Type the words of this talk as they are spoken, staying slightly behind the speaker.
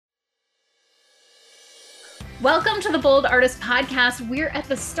Welcome to the Bold Artist Podcast. We're at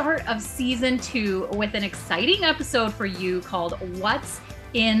the start of season 2 with an exciting episode for you called What's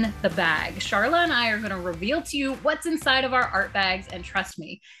in the Bag. Sharla and I are going to reveal to you what's inside of our art bags, and trust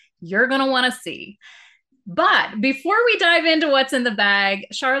me, you're going to want to see. But before we dive into what's in the bag,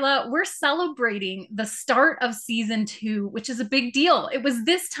 Sharla, we're celebrating the start of season 2, which is a big deal. It was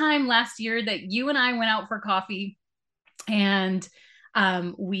this time last year that you and I went out for coffee and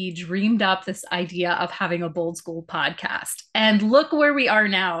we dreamed up this idea of having a Bold School podcast. And look where we are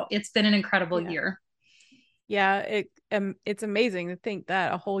now. It's been an incredible year. Yeah, it's amazing to think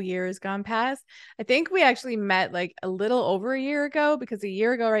that a whole year has gone past. I think we actually met like a little over a year ago, because a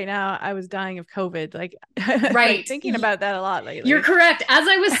year ago right now I was dying of COVID. Like, right. Like thinking about that a lot lately. You're correct. As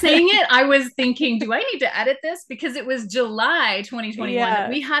I was saying it, I was thinking, do I need to edit this? Because it was July 2021 that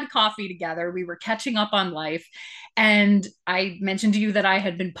we had coffee together. We were catching up on life. And I mentioned to you that I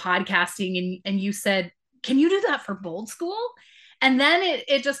had been podcasting, and you said, can you do that for Bold School? And then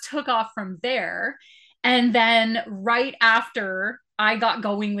it just took off from there. And then right after I got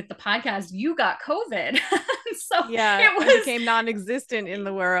going with the podcast, you got COVID. So it became non-existent in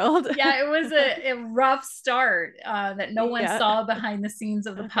the world. Yeah, it was a rough start that no one saw behind the scenes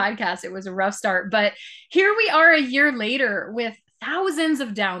of the podcast. It was a rough start. But here we are a year later with thousands of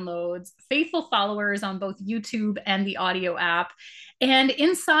downloads, faithful followers on both YouTube and the audio app. And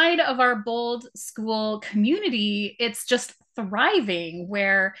inside of our Bold School community, it's just thriving,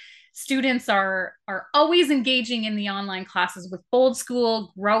 where students are always engaging in the online classes with Bold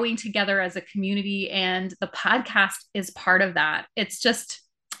School, growing together as a community, and the podcast is part of that. It's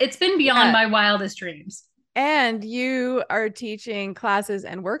been beyond my wildest dreams. And you are teaching classes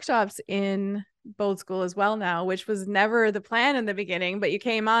and workshops in Bold School as well now, which was never the plan in the beginning, but you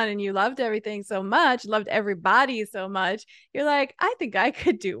came on and you loved everything so much, loved everybody so much. You're like, I think I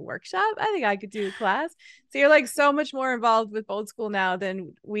could do a workshop. I think I could do a class. So you're like so much more involved with Bold School now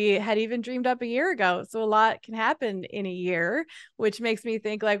than we had even dreamed up a year ago. So a lot can happen in a year, which makes me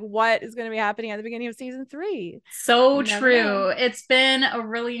think like, what is going to be happening at the beginning of season 3? So true. It's been a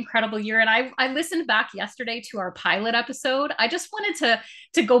really incredible year. And I listened back yesterday to our pilot episode. I just wanted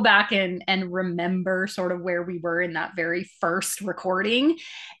to go back and remember sort of where we were in that very first recording.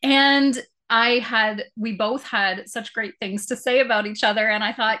 And we both had such great things to say about each other. And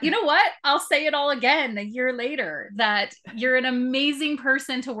I thought, you know what? I'll say it all again a year later, that you're an amazing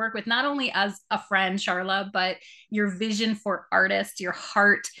person to work with, not only as a friend, Sharla, but your vision for artists, your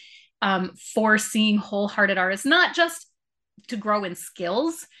heart for seeing wholehearted artists, not just to grow in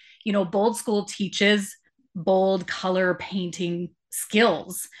skills. You know, Bold School teaches bold color painting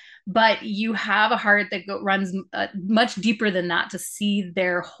skills, but you have a heart that runs much deeper than that, to see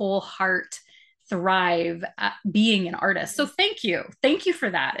their whole heart thrive at being an artist. So thank you for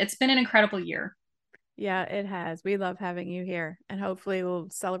that. It's been an incredible year. Yeah, it has. We love having you here, and hopefully we'll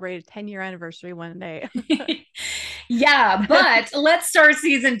celebrate a 10-year anniversary one day. Yeah, but let's start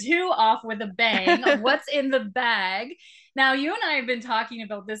season 2 off with a bang. What's in the bag? Now, you and I have been talking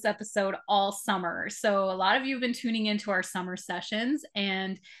about this episode all summer. So a lot of you have been tuning into our summer sessions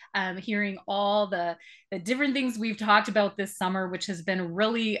and hearing all the different things we've talked about this summer, which has been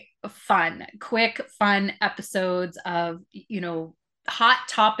really fun, quick, fun episodes of, you know, hot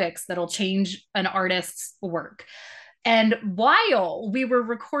topics that'll change an artist's work. And while we were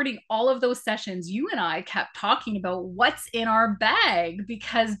recording all of those sessions, you and I kept talking about what's in our bag,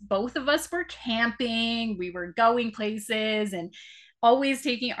 because both of us were camping, we were going places and always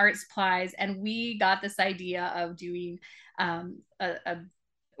taking art supplies. And we got this idea of doing a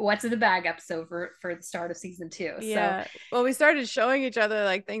what's in the bag episode for the start of season 2. Yeah. So, well, we started showing each other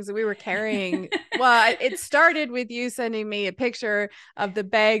like things that we were carrying. Well, it started with you sending me a picture of the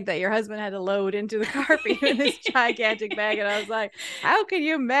bag that your husband had to load into the car for you, in this gigantic bag. And I was like, how can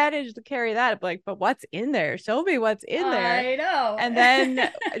you manage to carry that? But what's in there? Show me what's in there. I know. And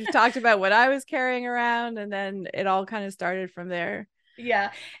then I talked about what I was carrying around, and then it all kind of started from there.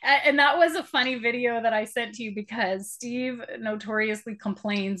 Yeah. And that was a funny video that I sent to you, because Steve notoriously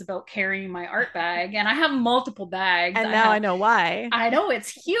complains about carrying my art bag, and I have multiple bags. And now I know why. I know,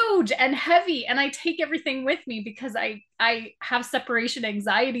 it's huge and heavy, and I take everything with me because I have separation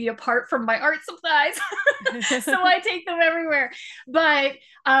anxiety apart from my art supplies. So I take them everywhere. But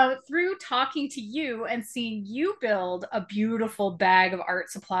through talking to you and seeing you build a beautiful bag of art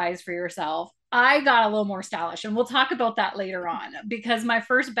supplies for yourself, I got a little more stylish, and we'll talk about that later on, because my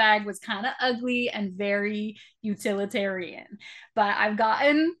first bag was kind of ugly and very utilitarian, but I've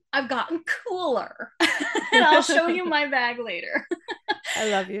gotten cooler. And I'll show you my bag later. I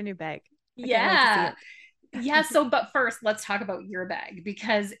love your new bag. Yeah. Yeah. So, but first, let's talk about your bag,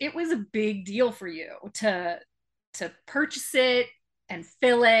 because it was a big deal for you to to purchase it and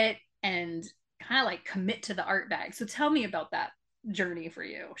fill it and kind of like commit to the art bag. So tell me about that journey for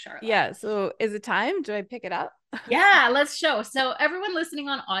you, Charla. Yeah. So is it time? Do I pick it up? Yeah, let's show. So everyone listening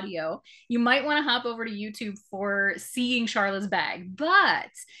on audio, you might want to hop over to YouTube for seeing Charla's bag.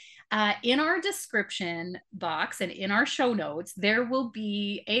 But in our description box and in our show notes, there will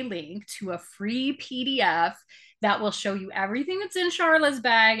be a link to a free PDF that will show you everything that's in Charla's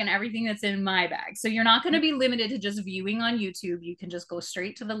bag and everything that's in my bag. So you're not going to be limited to just viewing on YouTube. You can just go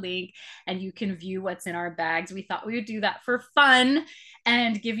straight to the link and you can view what's in our bags. We thought we would do that for fun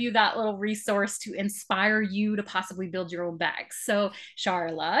and give you that little resource to inspire you to possibly build your own bags. So,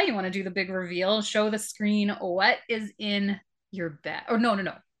 Charla, you want to do the big reveal? Show the screen what is in your bag. Or no.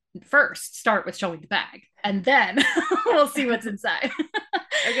 First, start with showing the bag, and then we'll see what's inside.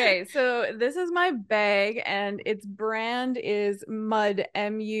 Okay, so this is my bag, and its brand is Mud,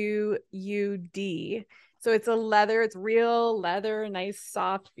 MUUD. So it's a leather, it's real leather, nice,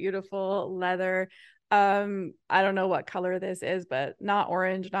 soft, beautiful leather. I don't know what color this is, but not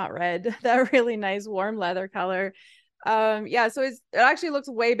orange, not red. That really nice warm leather color. Yeah, so it actually looks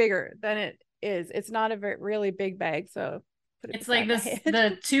way bigger than it is. It's not a really big bag, so put it It's like beside this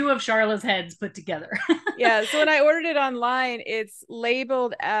the two of Charla's heads put together. Yeah, so when I ordered it online, it's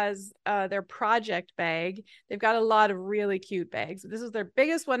labeled as their project bag. They've got a lot of really cute bags. This is their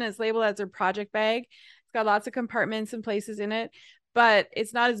biggest one, and it's labeled as their project bag. It's got lots of compartments and places in it, but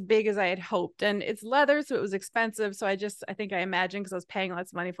it's not as big as I had hoped. And it's leather, so it was expensive. So I think I imagined, because I was paying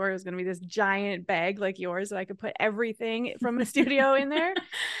lots of money for it, it was going to be this giant bag like yours that I could put everything from the studio in there.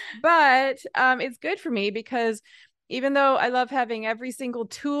 But it's good for me because even though I love having every single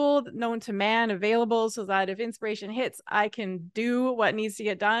tool known to man available so that if inspiration hits, I can do what needs to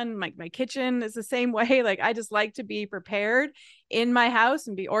get done. My kitchen is the same way. Like, I just like to be prepared in my house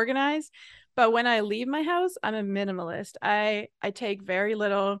and be organized. But when I leave my house, I'm a minimalist. I take very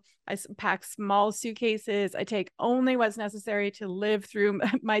little. I pack small suitcases. I take only what's necessary to live through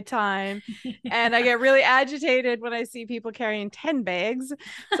my time. And I get really agitated when I see people carrying 10 bags.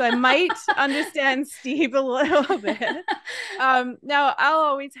 So I might understand Steve a little bit. Now,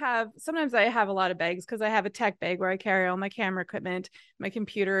 sometimes I have a lot of bags because I have a tech bag where I carry all my camera equipment, my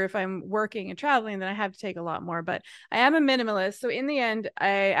computer. If I'm working and traveling, then I have to take a lot more. But I am a minimalist. So in the end,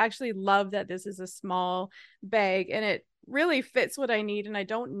 I actually love that this is a small bag and it really fits what I need. And I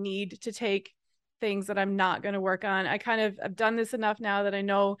don't need to take things that I'm not going to work on. I've done this enough now that I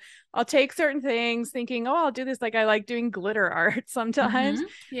know I'll take certain things thinking, oh, I'll do this. Like, I like doing glitter art sometimes,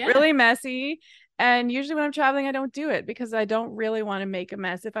 Yeah. really messy. And usually when I'm traveling, I don't do it because I don't really want to make a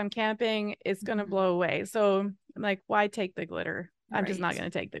mess. If I'm camping, it's going to blow away. So I'm like, why take the glitter? I'm just not going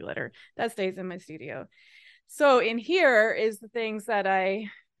to take the glitter. That stays in my studio. So in here is the things that I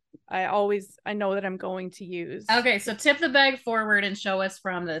know that I'm going to use. Okay, so tip the bag forward and show us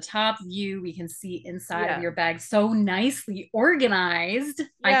from the top view. We can see inside of your bag, so nicely organized.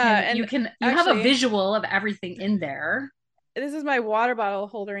 Yeah, you have a visual of everything in there. This is my water bottle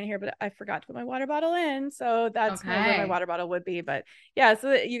holder in here, but I forgot to put my water bottle in. So that's where my water bottle would be. But yeah,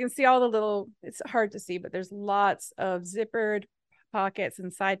 so you can see all the little, it's hard to see, but there's lots of zippered pockets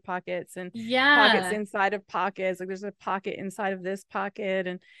and side pockets and pockets inside of pockets. Like, there's a pocket inside of this pocket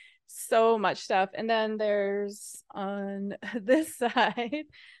and so much stuff. And then there's on this side,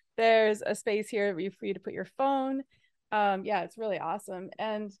 there's a space here for you to put your phone. Yeah, it's really awesome.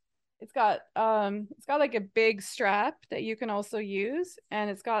 And it's got like a big strap that you can also use,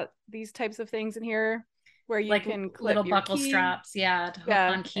 and it's got these types of things in here where you can clip little your buckle straps, to hook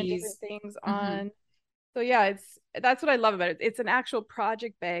on keys, and different things on. So yeah, that's what I love about it. It's an actual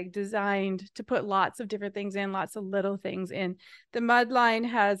project bag designed to put lots of different things in, lots of little things in. The Mud line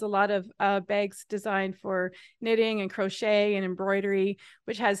has a lot of bags designed for knitting and crochet and embroidery,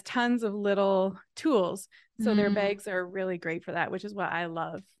 which has tons of little tools. So their bags are really great for that, which is what I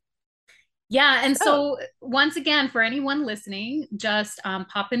love. Yeah. And so once again, for anyone listening, just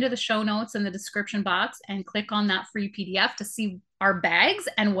pop into the show notes in the description box and click on that free PDF to see our bags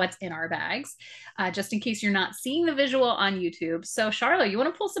and what's in our bags, just in case you're not seeing the visual on YouTube. So Charla, you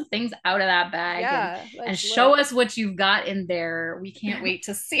want to pull some things out of that bag and show us what you've got in there. We can't wait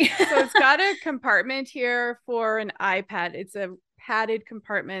to see. So it's got a compartment here for an iPad. It's a padded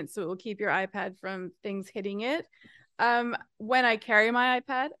compartment, so it will keep your iPad from things hitting it. When I carry my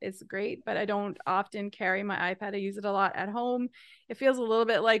iPad, it's great, but I don't often carry my iPad. I use it a lot at home. It feels a little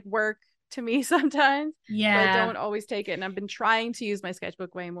bit like work to me sometimes. Yeah. But I don't always take it. And I've been trying to use my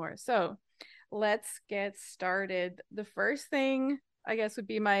sketchbook way more. So let's get started. The first thing, I guess, would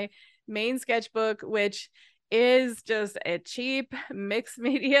be my main sketchbook, which is just a cheap mixed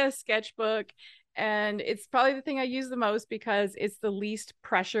media sketchbook. And it's probably the thing I use the most because it's the least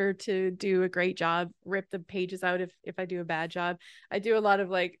pressure to do a great job, rip the pages out if I do a bad job. I do a lot of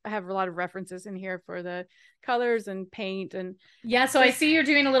like, I have a lot of references in here for the colors and paint and Yeah, so I just, see you're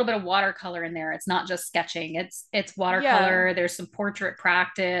doing a little bit of watercolor in there. It's not just sketching. It's yeah, watercolor. There's some portrait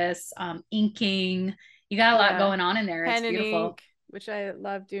practice, inking. You got a lot yeah. going on in there. It's Pen and beautiful. ink, which I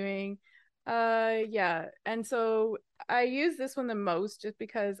love doing. Yeah. And so I use this one the most just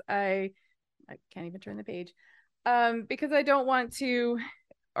because I can't even turn the page. Because I don't want to,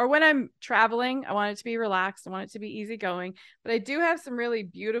 or when I'm traveling, I want it to be relaxed. I want it to be easygoing. But I do have some really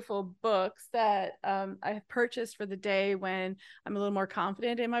beautiful books that I have purchased for the day when I'm a little more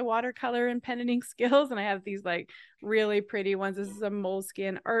confident in my watercolor and pen and ink skills. And I have these like really pretty ones. This is a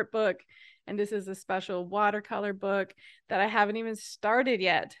Moleskine art book. And this is a special watercolor book that I haven't even started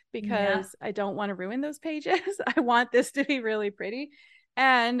yet Yeah. because I don't want to ruin those pages. I want this to be really pretty.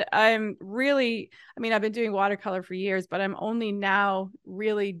 And I'm really, I mean, I've been doing watercolor for years, but I'm only now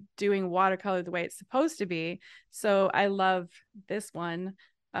really doing watercolor the way it's supposed to be. So I love this one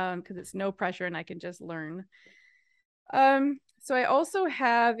because it's no pressure and I can just learn. So I also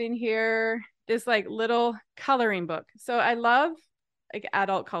have in here this like little coloring book. So I love like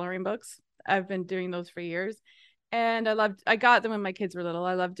adult coloring books. I've been doing those for years. And I got them when my kids were little.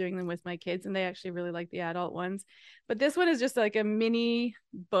 I love doing them with my kids, and they actually really like the adult ones. But this one is just like a mini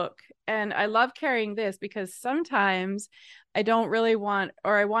book. And I love carrying this because sometimes I don't really want,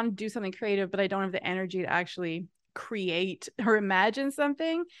 or I want to do something creative, but I don't have the energy to actually create or imagine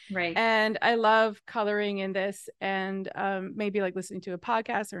something. Right. And I love coloring in this and maybe like listening to a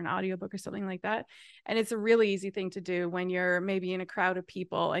podcast or an audiobook or something like that. And it's a really easy thing to do when you're maybe in a crowd of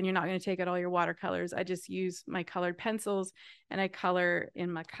people and you're not going to take out all your watercolors. I just use my colored pencils and I color in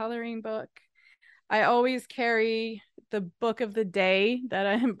my coloring book. I always carry the book of the day that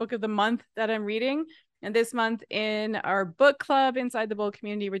I'm book of the month that I'm reading. And this month in our book club inside the Bold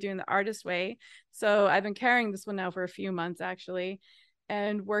community, we're doing the Artist Way. So I've been carrying this one now for a few months actually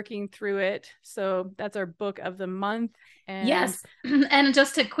and working through it. So that's our book of the month. And Yes. And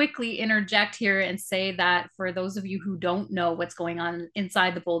just to quickly interject here and say that for those of you who don't know what's going on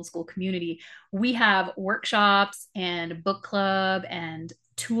inside the Bold School community, we have workshops and book club and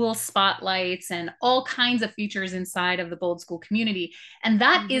tool spotlights and all kinds of features inside of the Bold School community. And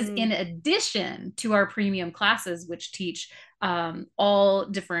that is in addition to our premium classes, which teach all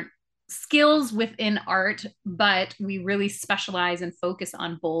different skills within art, but we really specialize and focus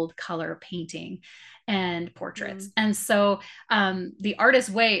on bold color painting and portraits. And so the Artist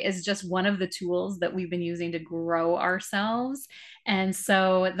Way is just one of the tools that we've been using to grow ourselves. And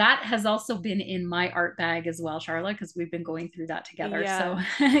so that has also been in my art bag as well, Charlotte, because we've been going through that together. yeah,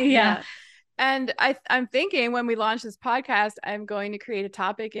 So yeah. And I'm thinking when we launch this podcast, I'm going to create a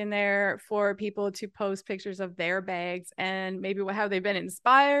topic in there for people to post pictures of their bags and maybe how they've been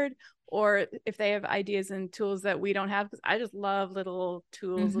inspired or if they have ideas and tools that we don't have. Because I just love little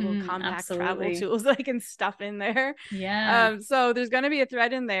tools, little compact travel tools that I can stuff in there. Yeah. So there's going to be a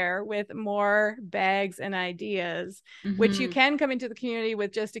thread in there with more bags and ideas, which you can come into the community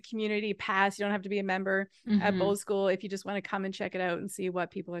with just a community pass. You don't have to be a member at Bold School if you just want to come and check it out and see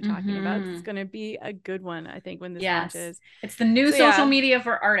what people are talking about. It's going to be a good one, I think, when this launches. It's the new social media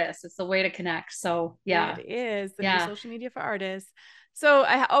for artists. It's the way to connect. So yeah. It is the new social media for artists. So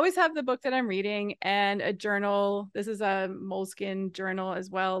I always have the book that I'm reading and a journal. This is a Moleskine journal as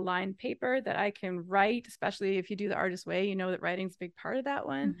well, lined paper that I can write, especially if you do the Artist Way, you know that writing's a big part of that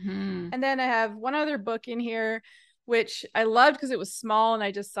one. And then I have one other book in here, which I loved because it was small and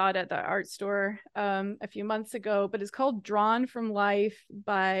I just saw it at the art store a few months ago, but it's called Drawn from Life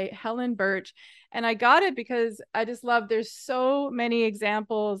by Helen Birch. And I got it because I just love, there's so many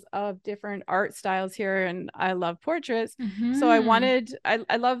examples of different art styles here and I love portraits. So I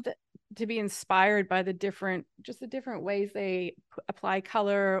loved to be inspired by the different ways they apply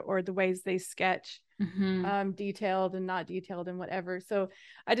color or the ways they sketch. Detailed and not detailed and whatever. So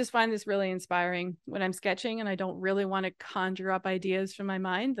I just find this really inspiring when I'm sketching and I don't really want to conjure up ideas from my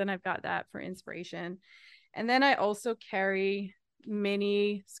mind. Then I've got that for inspiration. And then I also carry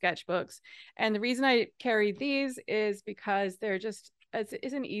mini sketchbooks. And the reason I carry these is because they're just, it's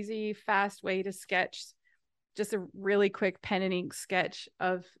an easy, fast way to sketch just a really quick pen and ink sketch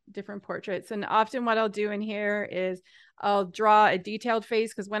of different portraits. And often what I'll do in here is I'll draw a detailed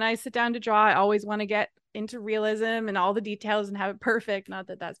face because when I sit down to draw, I always want to get into realism and all the details and have it perfect. Not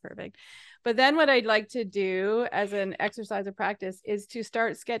that that's perfect. But then what I'd like to do as an exercise of practice is to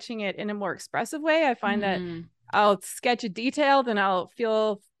start sketching it in a more expressive way. I find that I'll sketch a detail, then I'll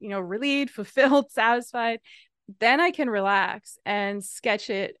feel, relieved, fulfilled, satisfied. then I can relax and sketch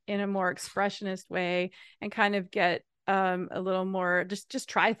it in a more expressionist way and kind of get a little more, just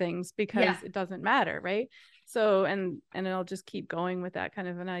try things because it doesn't matter, right? So and I'll just keep going with that kind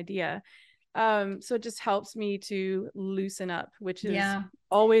of an idea. So it just helps me to loosen up, which is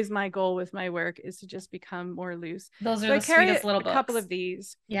always my goal with my work, is to just become more loose. Those are so the I carry sweetest little a couple books. of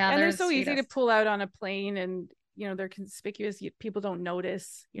these, Yeah, and they're so sweetest. easy to pull out on a plane, and you know, they're conspicuous. People don't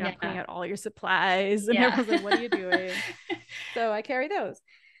notice you're not putting out all your supplies, and everyone's like, what are you doing? So I carry those.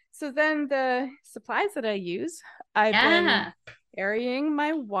 So then the supplies that I use, I've been carrying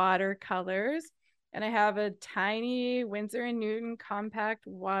my watercolors, and I have a tiny Winsor & Newton compact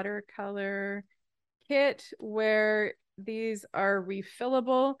watercolor kit where these are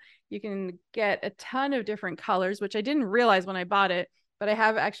refillable. You can get a ton of different colors, which I didn't realize when I bought it, but I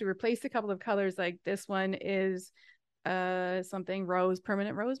have actually replaced a couple of colors. Like this one is something rose,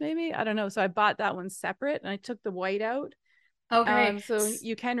 permanent rose, maybe, I don't know. So I bought that one separate, and I took the white out. Okay. So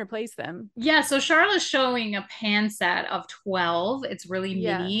you can replace them. Yeah. So Charlotte's showing a pan set of 12. It's really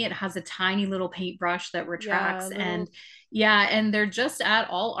mini. It has a tiny little paintbrush that retracts. And they're just at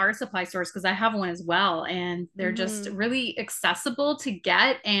all art supply stores, because I have one as well. And they're just really accessible to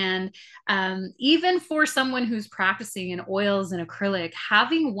get. And even for someone who's practicing in oils and acrylic,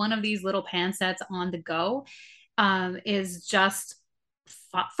 having one of these little pan sets on the go is just,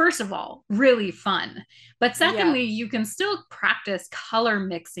 first of all, really fun. But secondly, you can still practice color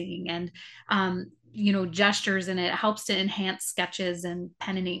mixing and gestures, and it helps to enhance sketches and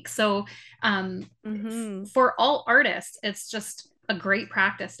pen and ink. So for all artists, it's just a great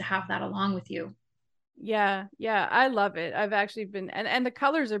practice to have that along with you. Yeah, I love it. I've actually been, and the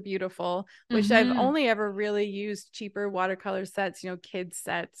colors are beautiful, which I've only ever really used cheaper watercolor sets, kids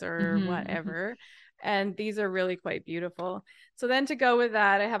sets or whatever. And these are really quite beautiful. So then to go with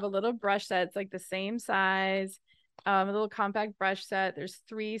that, I have a little brush set. It's like the same size, a little compact brush set. There's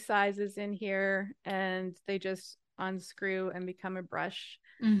 3 sizes in here, and they just unscrew and become a brush,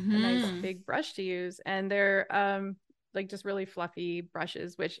 a nice big brush to use. And they're like just really fluffy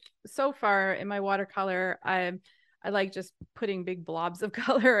brushes, which so far in my watercolor, I like just putting big blobs of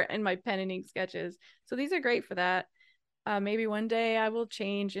color in my pen and ink sketches. So these are great for that. Maybe one day I will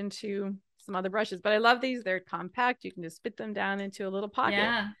change into some other brushes, but I love these. They're compact. You can just fit them down into a little pocket.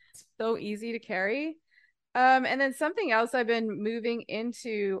 So easy to carry. And then something else I've been moving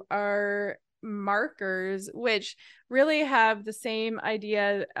into are markers, which really have the same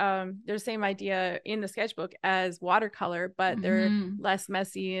idea. They're the same idea in the sketchbook as watercolor, but they're less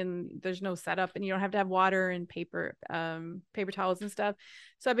messy, and there's no setup, and you don't have to have water and paper towels and stuff.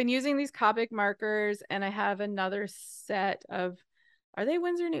 So I've been using these Copic markers, and I have another set of, are they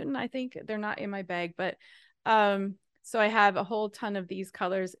Winsor & Newton? I think they're not in my bag, but so I have a whole ton of these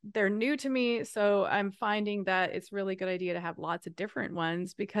colors. They're new to me, so I'm finding that it's really good idea to have lots of different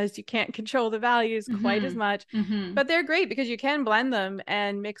ones, because you can't control the values quite as much. But they're great because you can blend them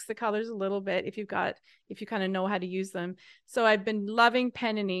and mix the colors a little bit if you kind of know how to use them. So I've been loving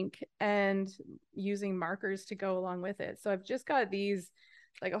pen and ink and using markers to go along with it. So I've just got these,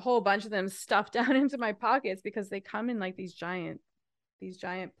 like a whole bunch of them stuffed down into my pockets, because they come in like these giant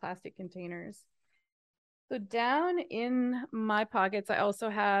plastic containers. So down in my pockets, I also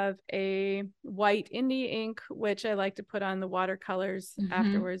have a white indie ink, which I like to put on the watercolors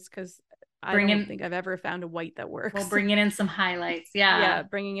afterwards, because I don't think I've ever found a white that works. Well, bringing in some highlights. Yeah,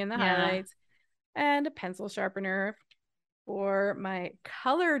 bringing in the highlights. And a pencil sharpener for my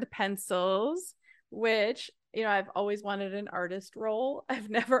colored pencils, which, I've always wanted an artist roll. I've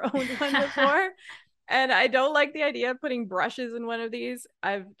never owned one before. And I don't like the idea of putting brushes in one of these.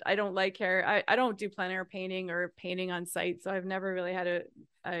 I don't like hair. I don't do plein air painting or painting on site, so I've never really had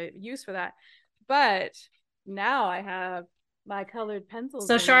a use for that. But now I have my colored pencils.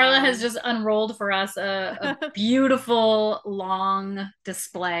 So Charlotte has just unrolled for us a beautiful long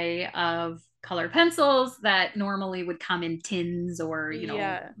display of colored pencils that normally would come in tins or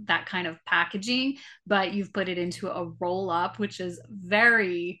that kind of packaging, but you've put it into a roll up, which is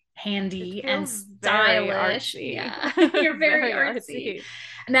very handy and stylish. You're very artsy.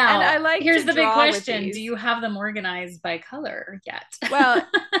 Now, and I like, here's the big question: do you have them organized by color yet? Well,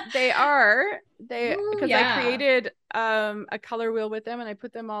 because I created a color wheel with them, and I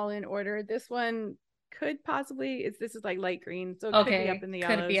put them all in order. This one could possibly, this is like light green, so it could be up in the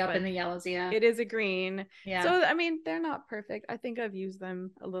yellows. Could be up in the yellows, it is a green. So I mean, they're not perfect. I think I've used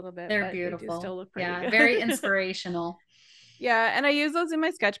them a little bit. They're beautiful. They do still look pretty good. Very inspirational. Yeah, and I use those in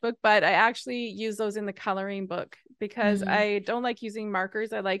my sketchbook, but I actually use those in the coloring book, because I don't like using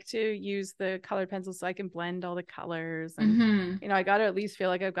markers. I like to use the colored pencil so I can blend all the colors. And, you know, I got to at least feel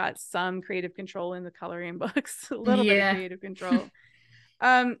like I've got some creative control in the coloring books, a little bit of creative control.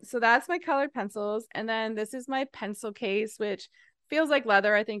 So that's my colored pencils. And then this is my pencil case, which feels like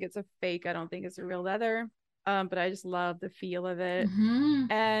leather. I think it's a fake. I don't think it's a real leather. But I just love the feel of it.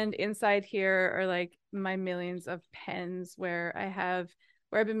 And inside here are like my millions of pens where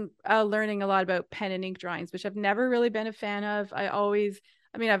I've been learning a lot about pen and ink drawings, which I've never really been a fan of.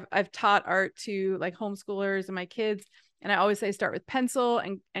 I've taught art to like homeschoolers and my kids, and I always say start with pencil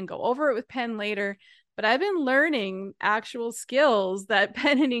and go over it with pen later. But I've been learning actual skills that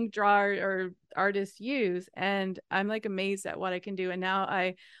pen and ink draw or artists use, and I'm like amazed at what I can do. And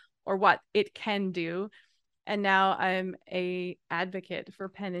now or what it can do. And now I'm a advocate for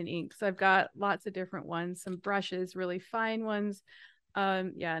pen and ink. So I've got lots of different ones, some brushes, really fine ones.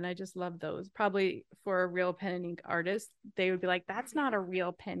 And I just love those. Probably for a real pen and ink artist, they would be like, that's not a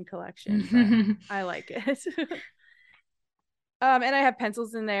real pen collection, but I like it. And I have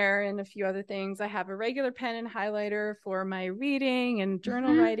pencils in there and a few other things. I have a regular pen and highlighter for my reading and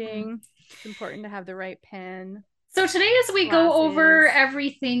journal writing. It's important to have the right pen. So today, as we go over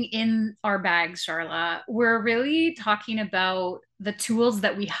everything in our bags, Charla, we're really talking about the tools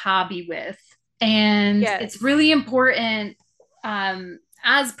that we hobby with. And it's really important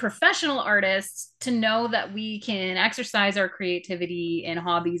as professional artists to know that we can exercise our creativity in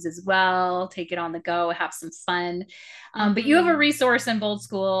hobbies as well, take it on the go, have some fun. But you have a resource in Bold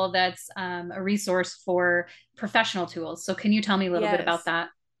School that's a resource for professional tools. So can you tell me a little bit about that?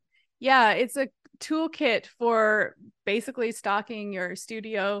 Yeah, it's a toolkit for basically stocking your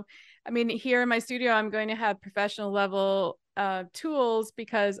studio. I mean, here in my studio, I'm going to have professional level tools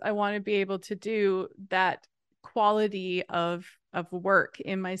because I want to be able to do that quality of work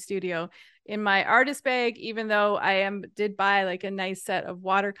in my studio. In my artist bag, even though did buy like a nice set of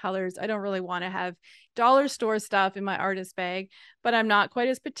watercolors, I don't really want to have dollar store stuff in my artist bag, but I'm not quite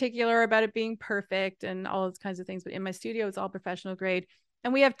as particular about it being perfect and all those kinds of things. But in my studio, it's all professional grade.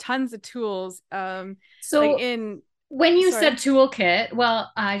 And we have tons of tools. When you said toolkit, well,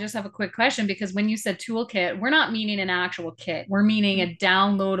 I just have a quick question, because when you said toolkit, we're not meaning an actual kit. We're meaning a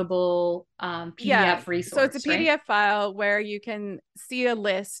downloadable PDF resource. So it's a PDF file where you can see a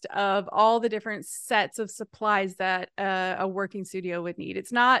list of all the different sets of supplies that a working studio would need.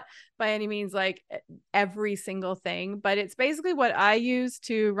 It's not by any means like every single thing, but it's basically what I use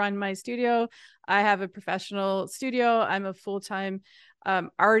to run my studio. I have a professional studio. I'm a full-time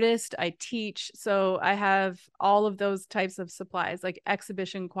artist. I teach, so I have all of those types of supplies, like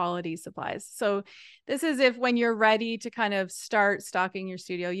exhibition quality supplies. So this is if when you're ready to kind of start stocking your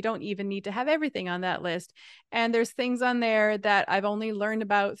studio, you don't even need to have everything on that list. And there's things on there that I've only learned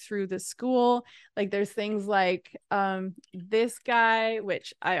about through the school. Like there's things like this guy,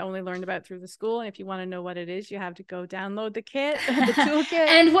 which I only learned about through the school. And if you want to know what it is, you have to go download the kit, the toolkit.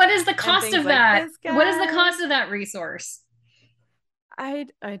 And what is the cost of that? What is the cost of that resource? I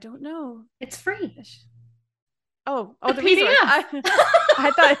don't know. It's free. The PDF.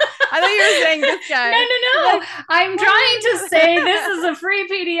 I thought you were saying this guy. No. I'm trying to say this is a free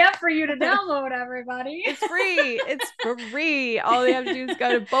PDF for you to download, everybody. It's free. It's free. All you have to do is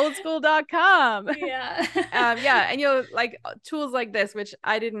go to boldschool.com. Yeah. And you'll like tools like this, which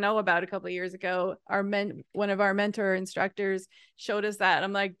I didn't know about a couple of years ago. One of our mentor instructors showed us that.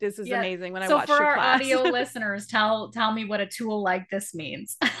 I'm like, this is amazing. When I watched your class. So for our audio listeners, tell me what a tool like this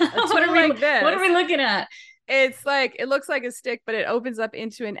means. What are we looking at? It's like, it looks like a stick, but it opens up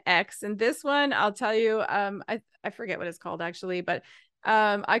into an X. And this one, I'll tell you, I forget what it's called actually, but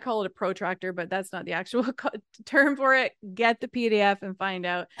I call it a protractor, but that's not the actual term for it. Get the PDF and find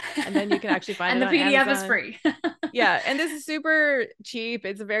out, and then you can actually find it. And the PDF is free. Yeah, and this is super cheap.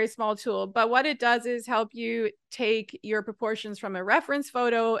 It's a very small tool, but what it does is help you take your proportions from a reference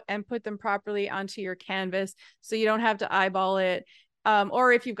photo and put them properly onto your canvas, so you don't have to eyeball it.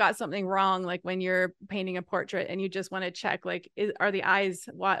 Or if you've got something wrong, like when you're painting a portrait and you just want to check, like, are the eyes,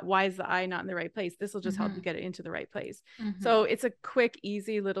 why is the eye not in the right place? This will just help you get it into the right place. So it's a quick,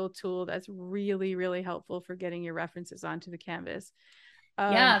 easy little tool that's really, really helpful for getting your references onto the canvas.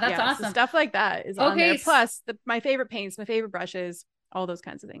 That's awesome. So stuff like that is on there. Plus my favorite paints, my favorite brushes, all those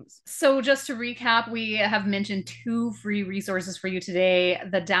kinds of things. So just to recap, we have mentioned 2 free resources for you today: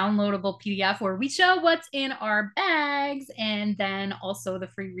 the downloadable PDF where we show what's in our bags, and then also the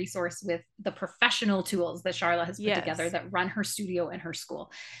free resource with the professional tools that Charla has put together that run her studio and her school,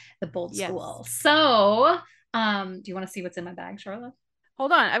 the Bold School. So do you want to see what's in my bag, Charla?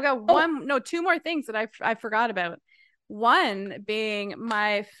 Hold on. I've got 2 more things that I forgot about. One being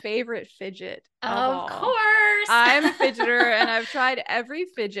my favorite fidget of Of all. course. I'm a fidgeter and I've tried every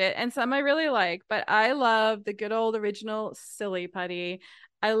fidget, and some I really like, but I love the good old original Silly Putty.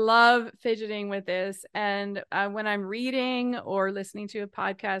 I love fidgeting with this. And when I'm reading or listening to a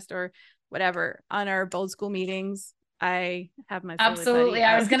podcast or whatever on our Bold School meetings, I have my Silly Absolutely. Putty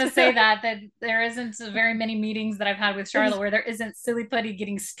I was out. going to say that there isn't very many meetings that I've had with Charlotte where there isn't Silly Putty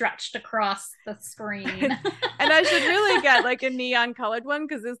getting stretched across the screen. And I should really get like a neon colored one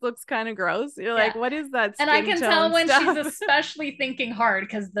because this looks kind of gross. You're like, what is that And I skin can tone tell when stuff? she's especially thinking hard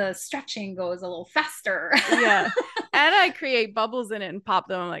because the stretching goes a little faster. Yeah. And I create bubbles in it and pop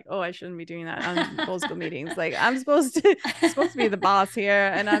them. I'm like, oh, I shouldn't be doing that on Bold School meetings. Like I'm supposed to be the boss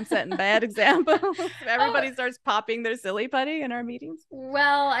here, and I'm setting bad examples. Everybody starts popping their Silly Putty in our meetings.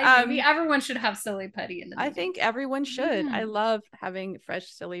 Well, everyone should have Silly Putty in the meetings. I think everyone should. I love having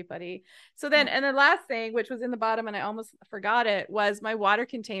fresh Silly Putty. So then, and the last thing, which was in the bottom, and I almost forgot it, was my water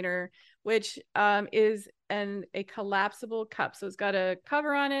container, which is a collapsible cup. So it's got a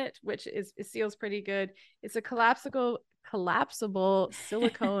cover on it, which it seals pretty good. It's a collapsible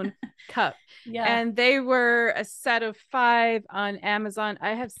silicone cup. Yeah. And they were a set of 5 on Amazon.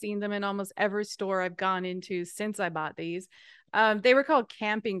 I have seen them in almost every store I've gone into since I bought these. They were called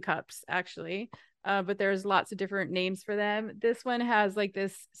camping cups, actually. But there's lots of different names for them. This one has like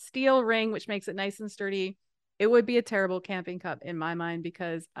this steel ring, which makes it nice and sturdy. It would be a terrible camping cup in my mind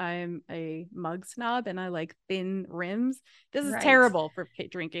because I'm a mug snob and I like thin rims. This is terrible for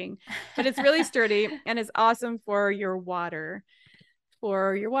drinking, but it's really sturdy and it's awesome for your watercolors.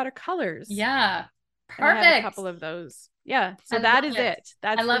 Yeah. Perfect. And I have a couple of those. Yeah. So that is it.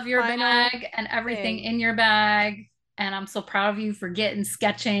 That's I love your bag and everything in your bag. And I'm so proud of you for getting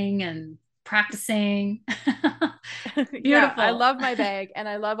sketching and practicing. Beautiful. Yeah, I love my bag and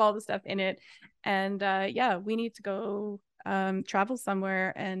I love all the stuff in it. And we need to go travel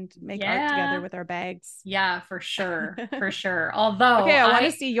somewhere and make art together with our bags. Yeah, for sure. For sure. Although I want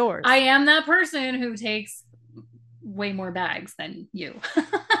to see yours. I am that person who takes way more bags than you.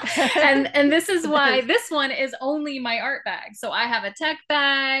 and this is why this one is only my art bag. So I have a tech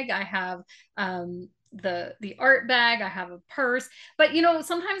bag, I have the art bag, I have a purse, but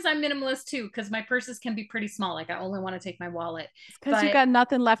sometimes I'm minimalist too because my purses can be pretty small. Like I only want to take my wallet because you got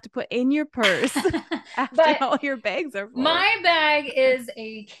nothing left to put in your purse after all your bags are full. My bag is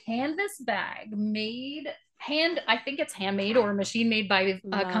a canvas bag I think it's handmade or machine made by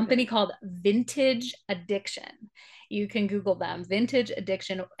a company called Vintage Addiction. You can Google them, Vintage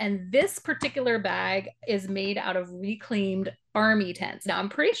Addiction. And this particular bag is made out of reclaimed army tents. Now, I'm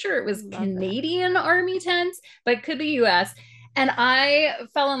pretty sure it was Canadian army tents, but it could be US. And I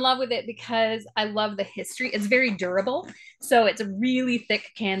fell in love with it because I love the history. It's very durable. So it's a really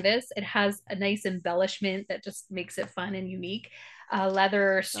thick canvas. It has a nice embellishment that just makes it fun and unique. A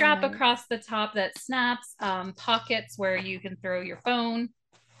leather strap across the top that snaps, pockets where you can throw your phone.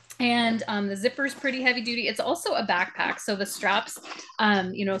 And the zipper is pretty heavy duty. It's also a backpack. So the straps,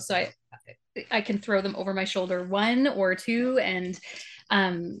 so I can throw them over my shoulder 1 or 2 and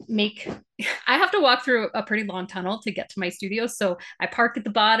I have to walk through a pretty long tunnel to get to my studio. So I park at the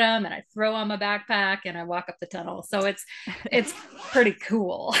bottom and I throw on my backpack and I walk up the tunnel. So it's pretty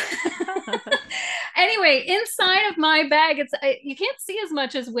cool. Anyway, inside of my bag, you can't see as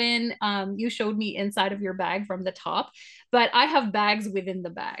much as when you showed me inside of your bag from the top, but I have bags within the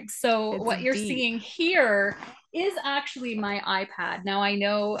bag. So what you're seeing here is actually my iPad. Now I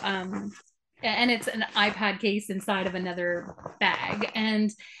know, and it's an iPad case inside of another bag. And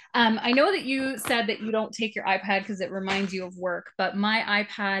I know that you said that you don't take your iPad because it reminds you of work, but my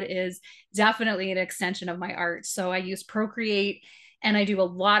iPad is definitely an extension of my art. So I use Procreate and I do a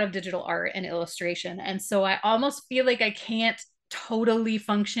lot of digital art and illustration. And so I almost feel like I can't totally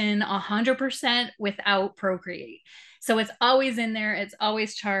function 100% without Procreate. So it's always in there. It's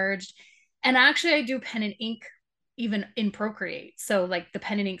always charged. And actually I do pen and ink even in Procreate. So like the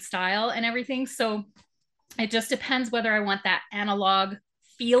pen and ink style and everything. So it just depends whether I want that analog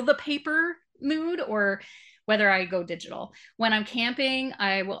feel the paper mood or whether I go digital. When I'm camping,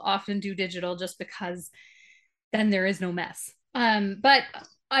 I will often do digital just because then there is no mess. But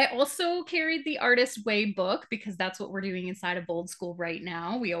I also carried the Artist Way book because that's what we're doing inside of Bold School right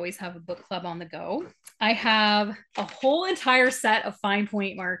now. We always have a book club on the go. I have a whole entire set of fine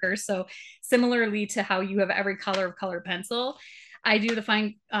point markers. So similarly to how you have every color of colored pencil, I do the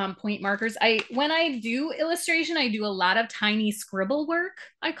fine point markers. When I do illustration, I do a lot of tiny scribble work,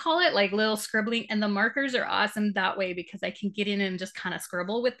 I call it, like little scribbling. And the markers are awesome that way because I can get in and just kind of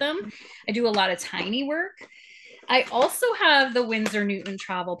scribble with them. I do a lot of tiny work. I also have the Winsor Newton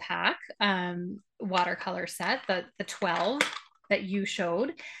travel pack watercolor set, the 12 that you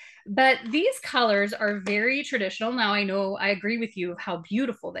showed. But these colors are very traditional. Now, I know I agree with you of how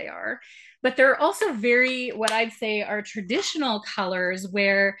beautiful they are, but they're also very, what I'd say are traditional colors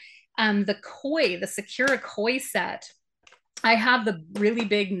where the Sakura koi set, I have the really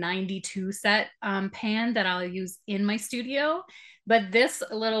big 92 set pan that I'll use in my studio, but this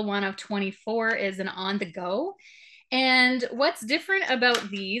little one of 24 is an on the go. And what's different about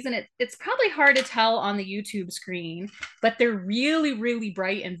these, and it's probably hard to tell on the YouTube screen, but they're really, really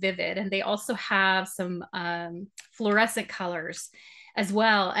bright and vivid. And they also have some fluorescent colors as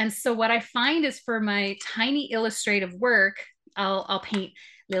well. And so what I find is for my tiny illustrative work, I'll paint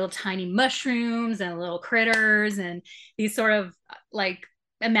little tiny mushrooms and little critters and these sort of like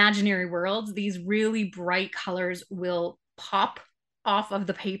imaginary worlds. These really bright colors will pop off of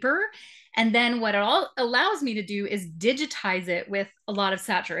the paper. And then what it all allows me to do is digitize it with a lot of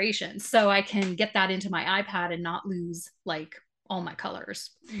saturation. So I can get that into my iPad and not lose like all my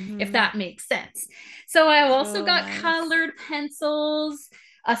colors, if that makes sense. So I've also got colored pencils,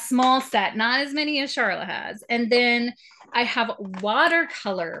 a small set, not as many as Charlotte has. And then I have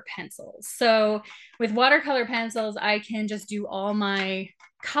watercolor pencils. So with watercolor pencils, I can just do all my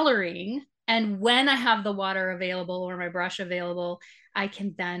coloring. And when I have the water available or my brush available, I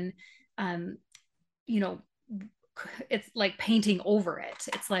can then, you know, it's like painting over it.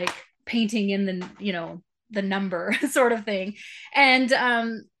 It's like painting in the, the number sort of thing. And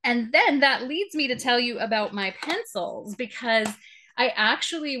then that leads me to tell you about my pencils, because I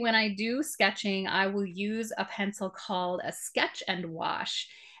actually, when I do sketching, I will use a pencil called a Sketch and Wash.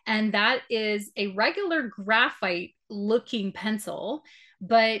 And that is a regular graphite looking pencil,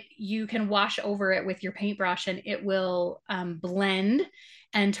 but you can wash over it with your paintbrush and it will blend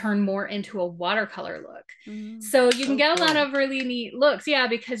and turn more into a watercolor look. So you can get a lot of really neat looks. Yeah,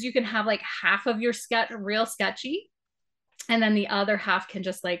 because you can have like half of your sketch real sketchy, and then the other half can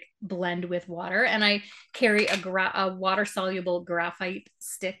just like blend with water. And I carry a water soluble graphite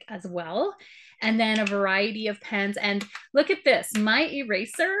stick as well. And then a variety of pens. And look at this, my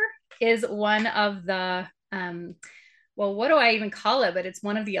eraser is one of the, well, what do I even call it? But it's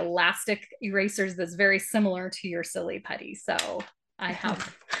one of the elastic erasers that's very similar to your Silly Putty. So I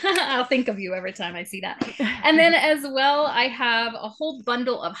have, I'll think of you every time I see that. And then as well, I have a whole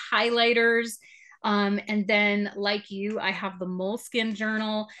bundle of highlighters. And then like you, I have the Moleskine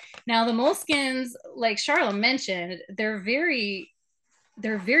journal. Now the Moleskines, like Charlotte mentioned, they're very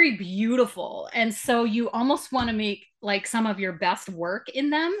beautiful. And so you almost want to make like some of your best work in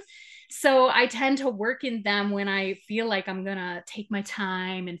them. So I tend to work in them when I feel like I'm going to take my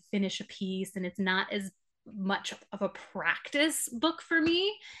time and finish a piece and it's not as much of a practice book for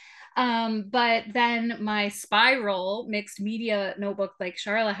me. But then my spiral mixed media notebook, like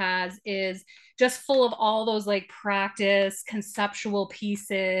Charlotte has, is just full of all those like practice conceptual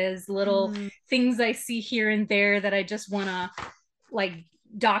pieces, little things I see here and there that I just want to like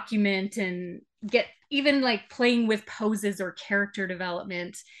document and get, even like playing with poses or character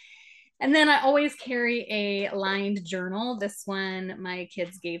development. And then I always carry a lined journal. This one my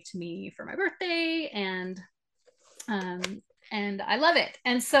kids gave to me for my birthday, and I love it.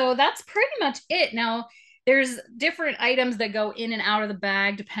 And so that's pretty much it. Now, there's different items that go in and out of the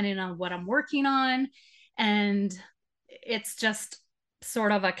bag depending on what I'm working on. And it's just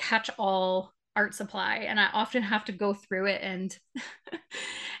sort of a catch-all art supply. And I often have to go through it and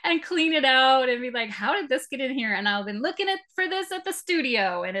and clean it out and be like, how did this get in here? And I've been looking for this at the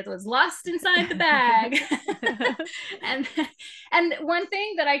studio and it was lost inside the bag. and and one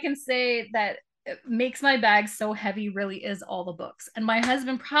thing that I can say that makes my bag so heavy really is all the books. And my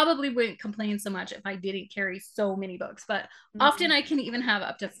husband probably wouldn't complain so much if I didn't carry so many books, but often I can even have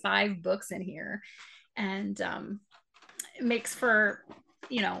up to 5 books in here. And it makes for,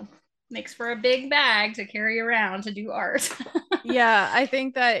 makes for a big bag to carry around to do art. Yeah, I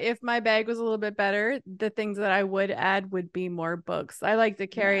think that if my bag was a little bit better, the things that I would add would be more books. I like to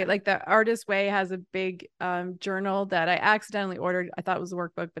carry like the Artist Way has a big journal that I accidentally ordered. I thought it was a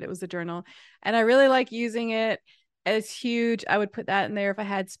workbook, but it was a journal. And I really like using it. It's huge. I would put that in there if I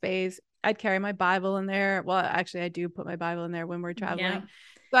had space. I'd carry my Bible in there. Well, actually, I do put my Bible in there when we're traveling. Yeah.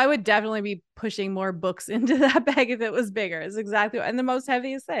 So I would definitely be pushing more books into that bag if it was bigger. It's exactly, and the most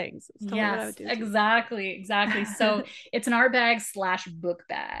heaviest things. Totally yes, exactly. So it's an art bag / book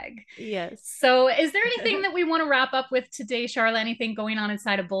bag. Yes. So is there anything that we want to wrap up with today, Charlotte? Anything going on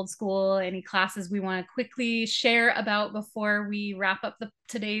inside of Bold School? Any classes we want to quickly share about before we wrap up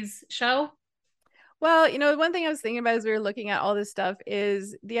today's show? Well, one thing I was thinking about as we were looking at all this stuff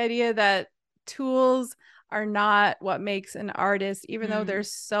is the idea that tools are not what makes an artist, even though they're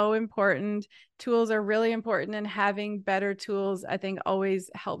so important. Tools are really important, and having better tools, I think, always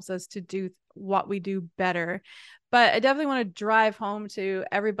helps us to do what we do better. But I definitely want to drive home to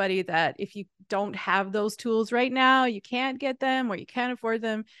everybody that if you don't have those tools right now, you can't get them or you can't afford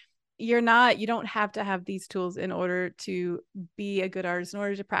them, you don't have to have these tools in order to be a good artist, in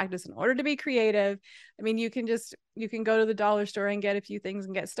order to practice, in order to be creative. I mean, you can go to the dollar store and get a few things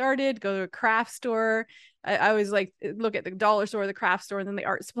and get started, go to a craft store. I always like look at the dollar store, the craft store, and then the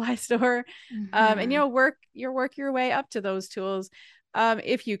art supply store. And work your way up to those tools.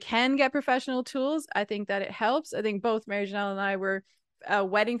 If you can get professional tools, I think that it helps. I think both Mary Janelle and I were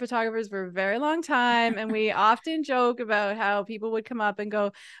wedding photographers for a very long time, and we often joke about how people would come up and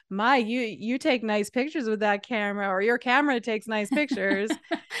go, you take nice pictures with that camera, or your camera takes nice pictures.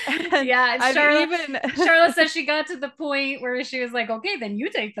 Yeah, Charlotte says she got to the point where she was like, okay, then you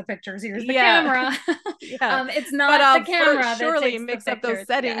take the pictures, here's the camera. It's not the camera surely mix up those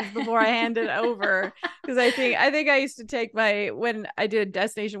settings before I hand it over, because I think I used to take when I did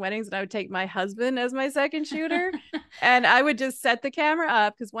destination weddings, and I would take my husband as my second shooter, and I would just set the camera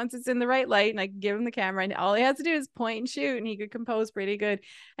up, because once it's in the right light and I can give him the camera and all he has to do is point and shoot, and he could compose pretty good.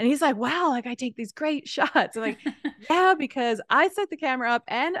 And he's like, wow, like I take these great shots. I'm like, yeah, because I set the camera up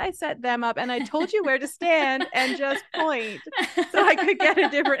and I set them up and I told you where to stand and just point so I could get a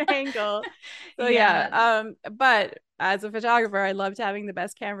different angle. So but as a photographer, I loved having the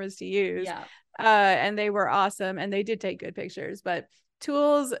best cameras to use. And they were awesome and they did take good pictures. But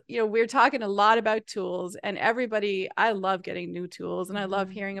tools, we're talking a lot about tools, and I love getting new tools, and I love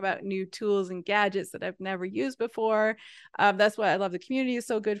hearing about new tools and gadgets that I've never used before. That's what I love the community is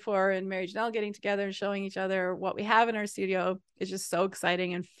so good for, and Mary Janelle getting together and showing each other what we have in our studio is just so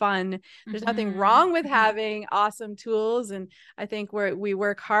exciting and fun. There's nothing wrong with having awesome tools, and I think we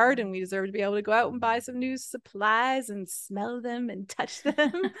work hard and we deserve to be able to go out and buy some new supplies and smell them and touch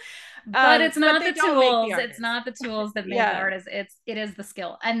them. But it's not the tools. It's not the tools that make the artist. It is the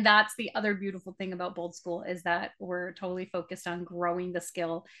skill. And that's the other beautiful thing about Bold School, is that we're totally focused on growing the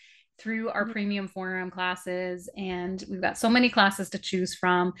skill through our premium forum classes. And we've got so many classes to choose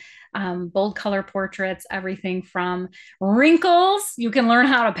from. Bold color portraits, everything from wrinkles. You can learn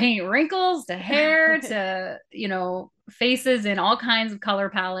how to paint wrinkles to hair to, faces in all kinds of color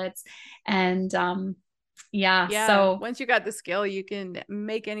palettes. And so once you got the skill, you can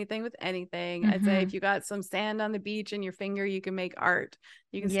make anything with anything. I'd say if you got some sand on the beach in your finger, you can make art.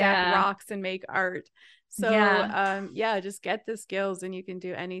 You can stack rocks and make art. So just get the skills and you can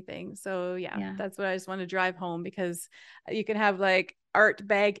do anything. So that's what I just want to drive home, because you can have like art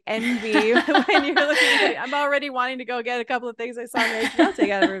bag envy when you're looking at it. I'm already wanting to go get a couple of things I saw Mary Janelle take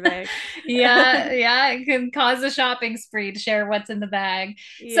out of her bag. It can cause a shopping spree to share what's in the bag.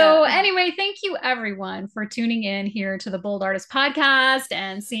 So anyway, thank you everyone for tuning in here to the Bold Artist podcast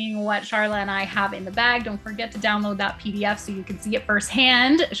and seeing what Charla and I have in the bag. Don't forget to download that PDF so you can see it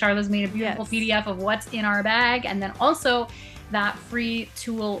firsthand. Charla's made a beautiful PDF of what's in our bag, and then also that free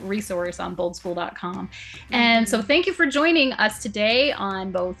tool resource on boldschool.com. And so thank you for joining us today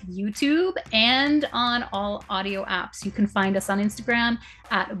on both YouTube and on all audio apps. You can find us on Instagram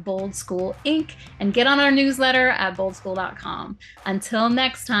at Bold School Inc. and get on our newsletter at boldschool.com. Until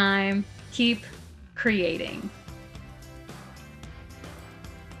next time, keep creating.